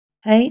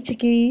Hey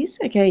chickies!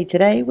 Okay,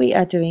 today we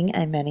are doing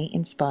a mani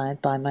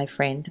inspired by my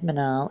friend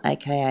Manal,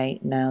 aka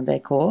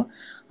Naildecor,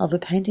 of a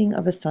painting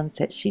of a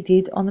sunset she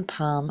did on the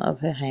palm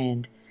of her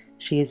hand.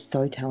 She is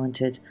so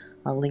talented.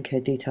 I'll link her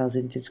details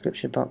in the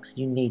description box.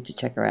 You need to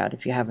check her out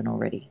if you haven't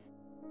already.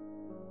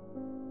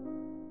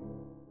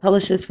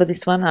 Polishes for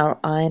this one are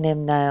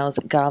INM Nails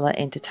Gala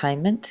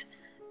Entertainment,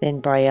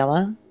 then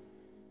Brighella,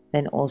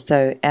 then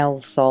also El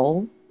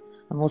Sol.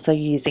 I'm also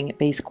using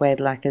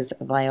BSquared Lacquer's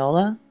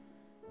Viola,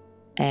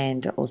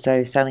 and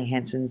also Sally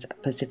Hansen's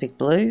Pacific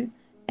Blue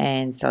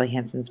and Sally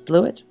Hansen's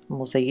Bluet. I'm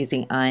also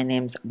using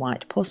INM's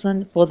White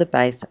Porcelain for the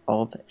base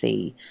of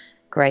the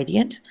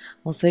gradient.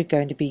 I'm also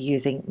going to be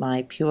using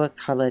my Pure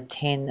Colour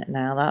 10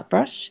 nail art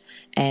brush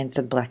and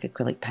some black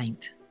acrylic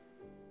paint.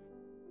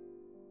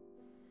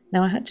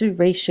 Now I had to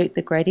reshoot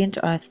the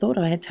gradient. I thought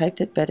I had taped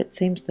it, but it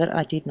seems that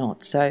I did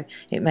not, so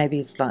it may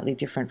be slightly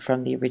different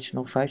from the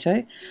original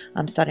photo.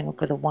 I'm starting off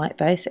with a white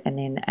base and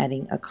then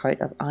adding a coat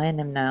of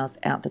INM Nails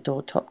Out the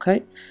Door top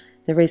coat.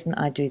 The reason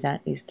I do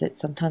that is that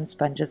sometimes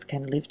sponges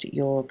can lift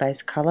your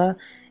base colour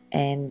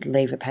and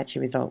leave a patchy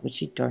result, which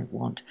you don't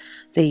want.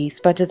 The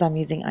sponges I'm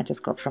using I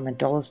just got from a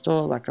dollar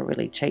store, like a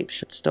really cheap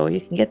store.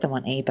 You can get them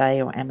on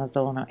eBay or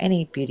Amazon or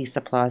any beauty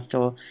supply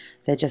store.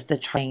 They're just the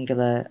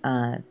triangular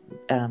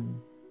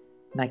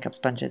makeup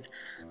sponges.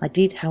 I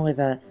did,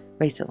 however,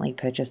 recently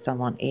purchase some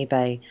on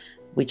eBay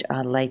which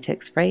are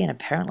latex free, and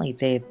apparently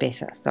they're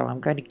better, so I'm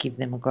going to give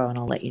them a go and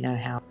I'll let you know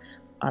how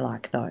I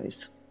like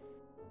those.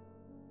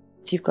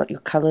 So you've got your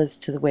colours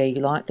to where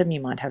you like them.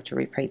 You might have to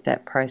repeat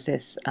that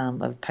process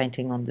of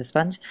painting on the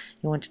sponge.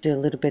 You want to do a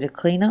little bit of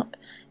cleanup,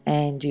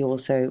 and you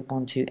also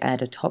want to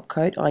add a top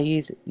coat. I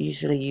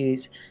usually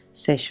use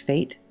Seche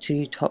Vite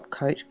to top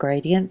coat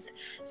gradients,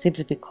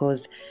 simply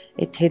because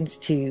it tends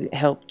to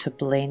help to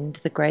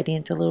blend the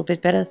gradient a little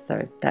bit better,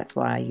 so that's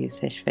why I use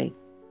Seche Vite.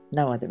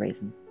 No other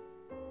reason.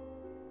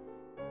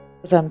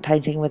 As I'm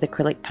painting with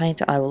acrylic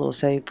paint, I will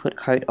also put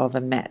coat of a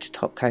matte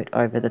top coat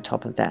over the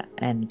top of that,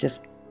 and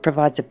just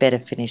provides a better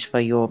finish for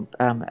your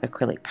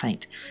acrylic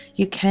paint.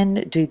 You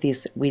can do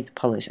this with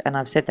polish, and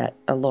I've said that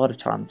a lot of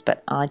times,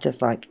 but I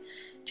just like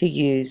to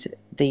use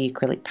the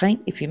acrylic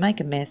paint. If you make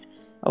a mess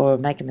or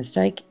make a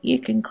mistake, you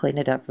can clean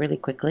it up really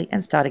quickly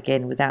and start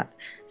again without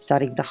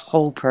starting the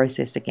whole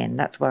process again.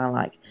 That's why I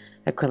like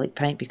acrylic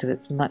paint, because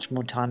it's much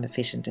more time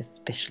efficient,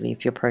 especially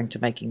if you're prone to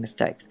making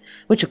mistakes,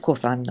 which of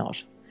course I'm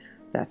not.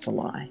 That's a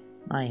lie.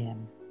 I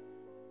am.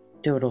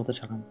 Do it all the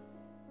time.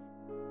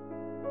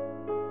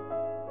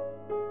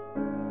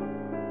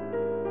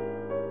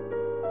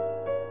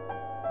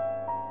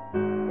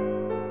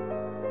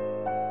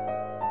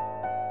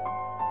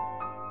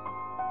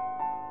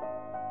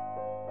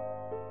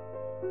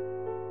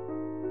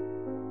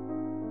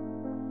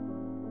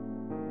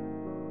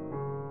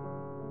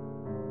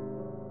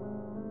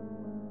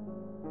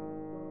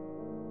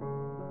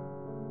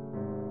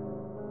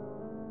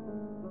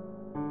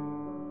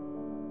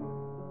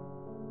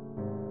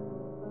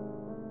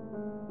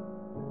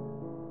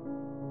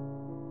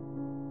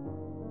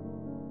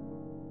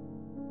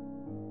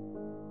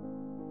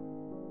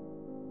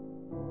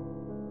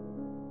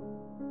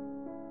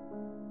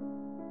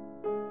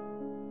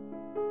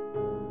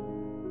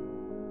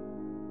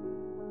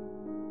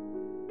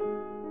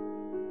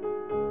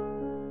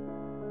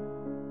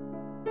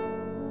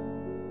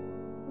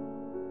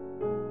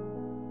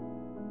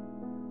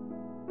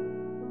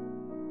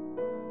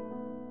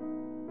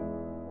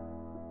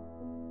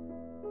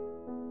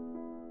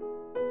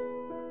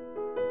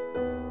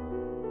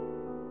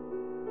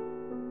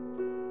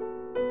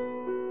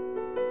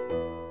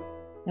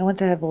 Now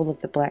once I have all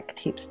of the black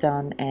tips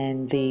done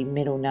and the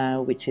middle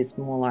nail, which is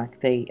more like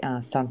the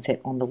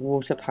sunset on the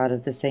water part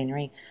of the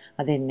scenery,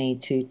 I then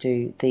need to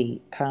do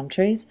the palm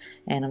trees,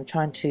 and I'm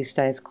trying to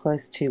stay as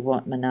close to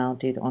what Manal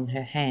did on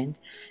her hand,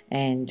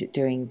 and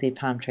doing the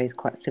palm trees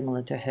quite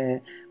similar to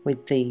her,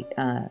 with the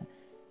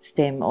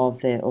stem of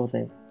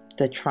the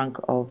trunk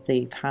of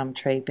the palm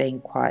tree being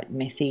quite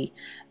messy,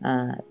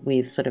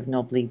 with sort of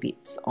knobbly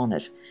bits on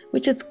it,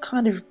 which is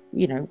kind of,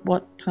 you know,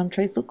 what palm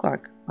trees look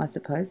like, I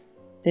suppose.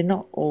 They're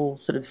not all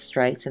sort of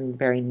straight and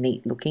very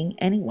neat looking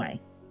anyway.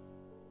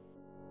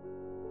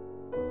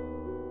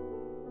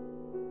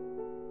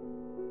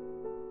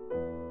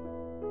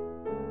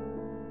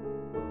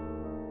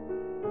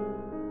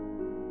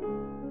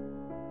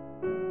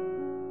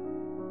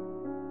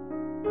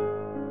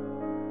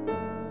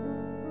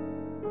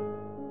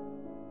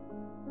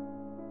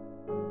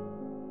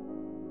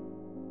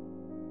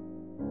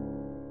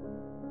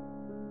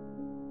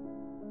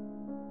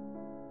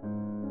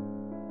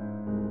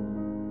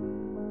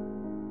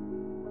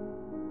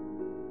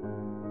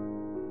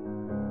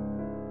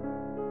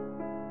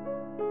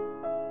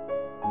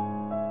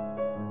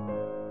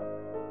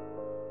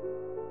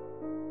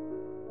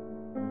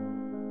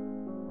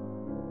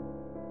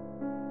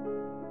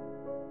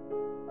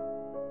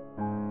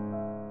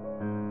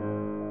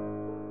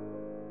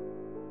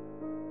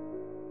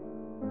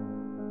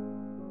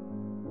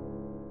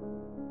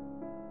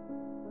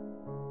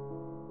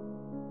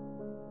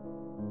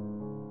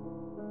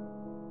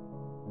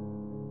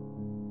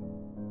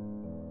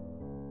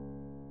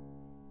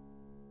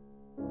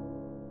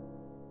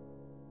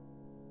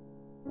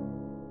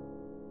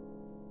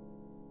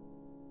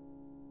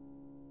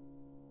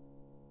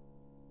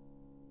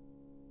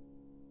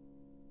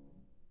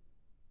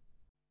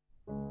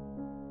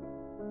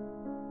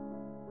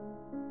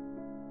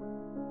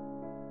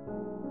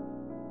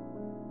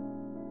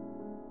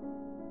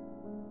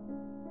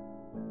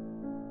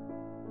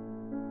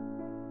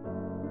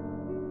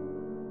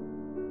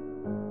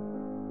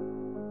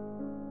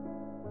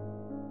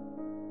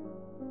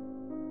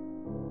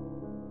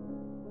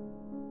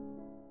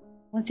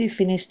 Once you've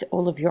finished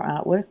all of your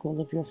artwork, all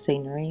of your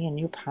scenery and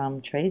your palm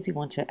trees, you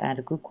want to add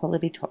a good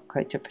quality top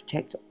coat to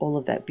protect all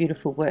of that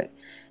beautiful work.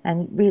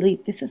 And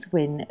really, this is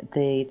when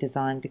the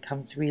design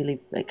becomes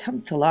it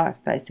comes to life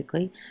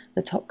basically.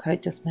 The top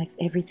coat just makes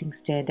everything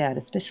stand out,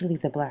 especially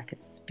the black.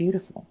 It's just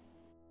beautiful.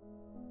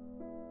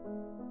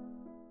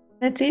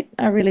 That's it.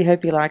 I really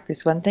hope you like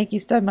this one. Thank you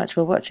so much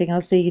for watching.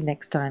 I'll see you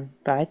next time.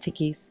 Bye,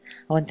 chickies.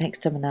 Oh, and thanks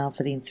to Manal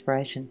for the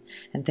inspiration.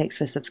 And thanks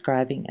for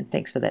subscribing. And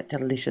thanks for that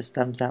delicious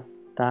thumbs up.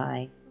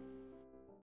 Bye.